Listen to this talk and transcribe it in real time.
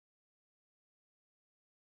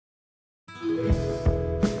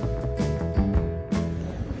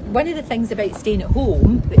One of the things about staying at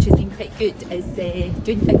home, which has been quite good, is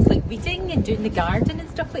doing things like reading and doing the garden and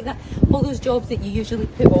stuff like that. All those jobs that you usually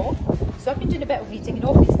put off. So I've been doing a bit of reading, and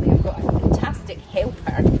obviously I've got a fantastic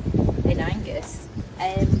helper in Angus.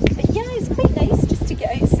 But yeah, it's quite nice just to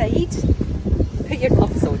get outside. Put your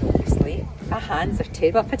gloves on, obviously. My hands are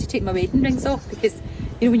terrible. I've had to take my wedding rings off because,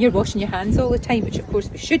 you know, when you're washing your hands all the time, which of course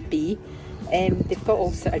we should be, they've got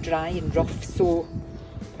all sort of dry and rough, so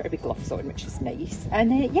put our wee gloves on, which is nice.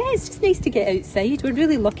 And yeah, it's just nice to get outside. We're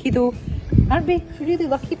really lucky though, aren't we? We're really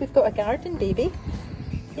lucky we've got a garden, baby.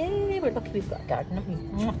 Yeah, we're lucky we've got a garden, aren't we?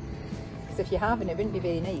 Because if you haven't, it wouldn't be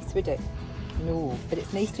very nice, would it? No, but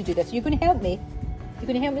it's nice to do this. Are you going to help me? You're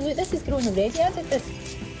going to help me? Look, this is growing already. I did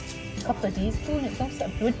this a couple of days ago and it's all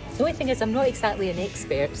sort of growing. The only thing is I'm not exactly an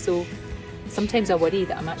expert, so sometimes I worry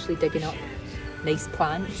that I'm actually digging up nice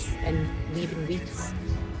plants and leaving weeds.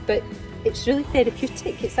 But it's really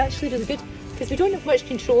therapeutic. It's actually really good because we don't have much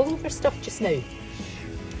control over stuff just now.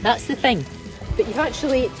 That's the thing. But you've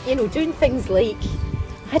actually, you know, doing things like,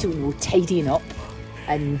 I don't know, tidying up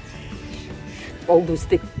and all those,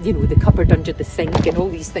 you know, the cupboard under the sink and all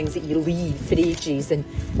these things that you leave for ages, and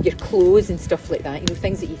your clothes and stuff like that, you know,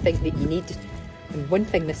 things that you think that you need. And one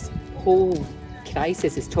thing this whole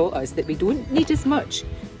crisis has taught us, that we don't need as much.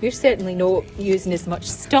 We're certainly not using as much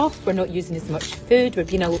stuff, we're not using as much food, we're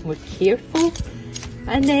being a lot more careful.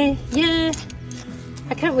 And yeah,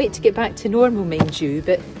 I can't wait to get back to normal, mind you,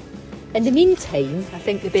 but in the meantime, I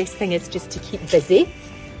think the best thing is just to keep busy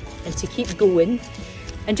and to keep going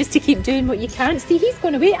and just to keep doing what you can. See, he's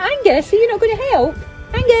gone away. Angus, are you not going to help?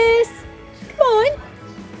 Angus, come on.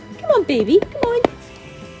 Come on, baby, come on.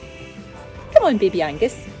 Come on, baby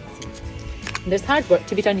Angus. And there's hard work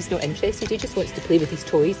to be done. He's not interested. He just wants to play with his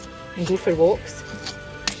toys and go for walks.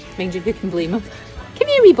 Mind you, who can blame him? Come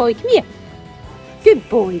here, wee boy, come here. Good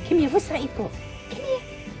boy, come here. What's that you've got? Come here.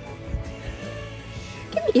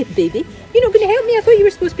 Come here, baby. You're not going to help me? I thought you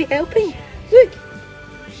were supposed to be helping. Look.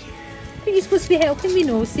 I think you're supposed to be helping me.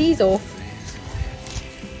 No, see, he's off.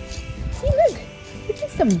 See, look. We're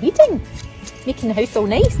doing some weeding. Making the house all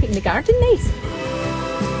nice, making the garden nice.